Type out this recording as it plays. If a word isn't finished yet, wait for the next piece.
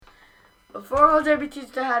Before Jose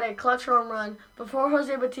Bautista had a clutch home run, before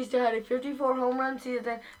Jose Bautista had a 54 home run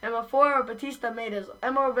season, and before Bautista made his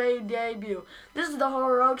MLB debut. This is the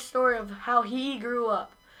heroic story of how he grew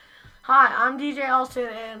up. Hi, I'm DJ Alston,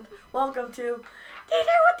 and welcome to DJ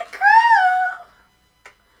with the Crew!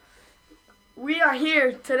 We are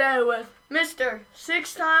here today with Mr.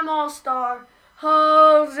 Six-time All-Star,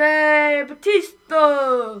 Jose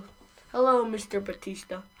Bautista. Hello, Mr.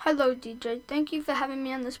 Bautista. Hello, DJ. Thank you for having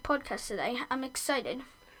me on this podcast today. I'm excited.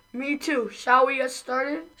 Me too. Shall we get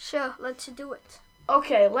started? Sure, let's do it.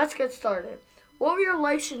 Okay, let's get started. What were your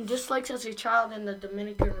likes and dislikes as a child in the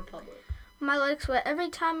Dominican Republic? My likes were every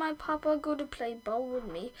time my papa go to play ball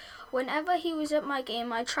with me. Whenever he was at my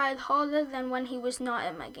game, I tried harder than when he was not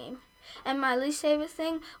at my game. And my least favorite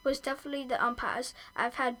thing was definitely the umpires.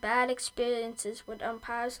 I've had bad experiences with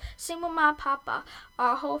umpires. Same with my papa.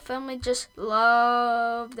 Our whole family just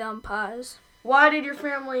loved umpires. Why did your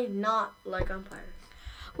family not like umpires?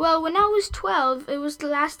 Well, when I was 12, it was the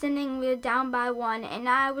last inning. We were down by 1, and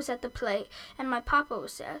I was at the plate, and my papa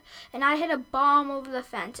was there. And I hit a bomb over the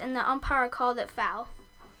fence, and the umpire called it foul.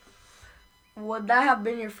 Would that have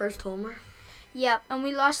been your first homer? Yep, and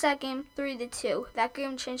we lost that game 3-2. That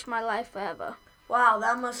game changed my life forever. Wow,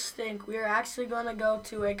 that must stink. We are actually going to go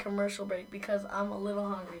to a commercial break because I'm a little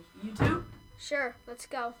hungry. You too? Sure, let's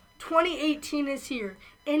go. 2018 is here,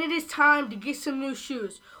 and it is time to get some new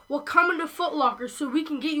shoes. Well, come into Foot Locker so we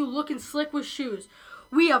can get you looking slick with shoes.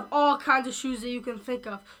 We have all kinds of shoes that you can think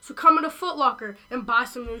of, so come into Foot Locker and buy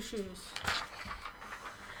some new shoes.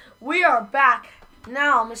 We are back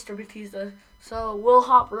now, Mr. Bautista, so we'll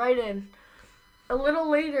hop right in. A little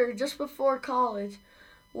later, just before college,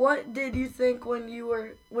 what did you think when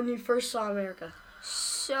you first saw America?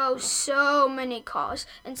 So many cars.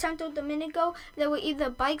 In Santo Domingo, there were either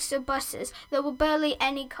bikes or buses. There were barely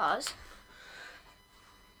any cars.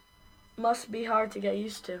 Must be hard to get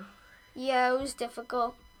used to. Yeah, it was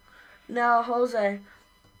difficult. Now, Jose,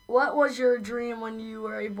 what was your dream when you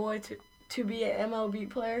were a boy to be an MLB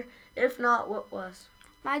player? If not, what was?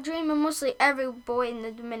 My dream, and mostly every boy in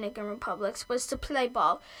the Dominican Republic, was to play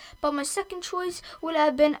ball. But my second choice would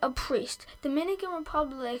have been a priest. Dominican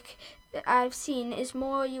Republic, I've seen, is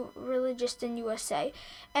more religious than USA.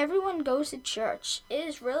 Everyone goes to church. It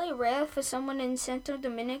is really rare for someone in Santo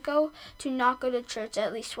Domingo to not go to church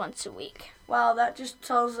at least once a week. Wow, that just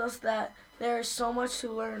tells us that there is so much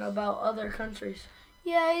to learn about other countries.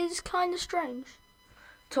 Yeah, it's kind of strange.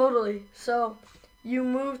 Totally. So, you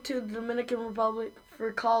moved to the Dominican Republic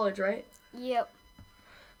for college, right? Yep.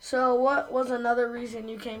 So what was another reason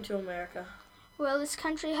you came to America? Well, this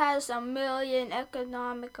country has 1 million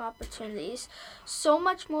economic opportunities, so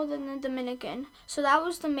much more than the Dominican, so that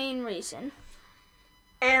was the main reason.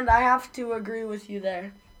 And I have to agree with you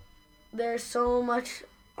there. There's so much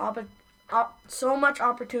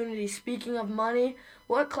opportunity. Speaking of money,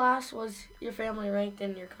 what class was your family ranked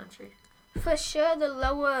in your country? For sure, the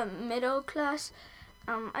lower middle class.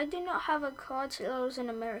 I did not have a car till I was in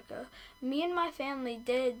America. Me and my family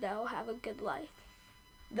did, though, have a good life.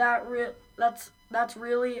 That's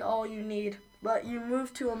really all you need. But you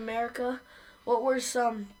moved to America. What were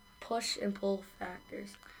some push and pull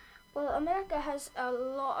factors? Well, America has a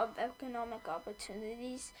lot of economic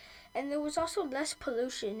opportunities, and there was also less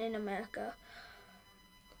pollution in America.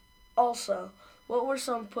 Also, what were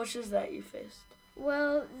some pushes that you faced?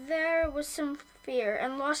 Well, there was some fear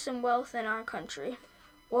and loss in wealth in our country.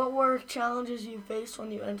 What were challenges you faced when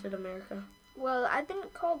you entered America? Well, I've been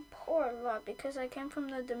called poor a lot because I came from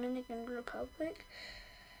the Dominican Republic.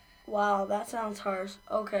 Wow, that sounds harsh.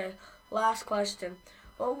 Okay, last question.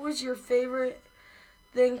 What was your favorite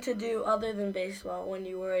thing to do other than baseball when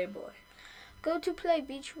you were a boy? Go to play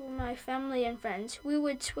beach with my family and friends. We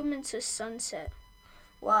would swim into sunset.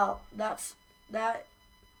 Wow, that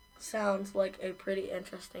sounds like a pretty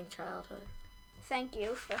interesting childhood. Thank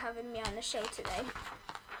you for having me on the show today.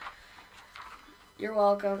 You're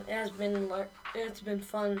welcome. It's been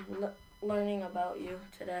fun learning about you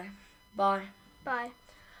today. Bye. Bye.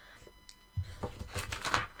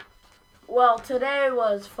 Well, today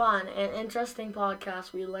was fun and interesting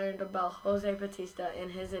podcast. We learned about Jose Bautista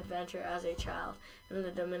and his adventure as a child in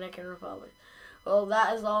the Dominican Republic. Well,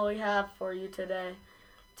 that is all we have for you today.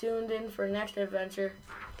 Tuned in for next adventure.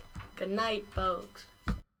 Good night, folks.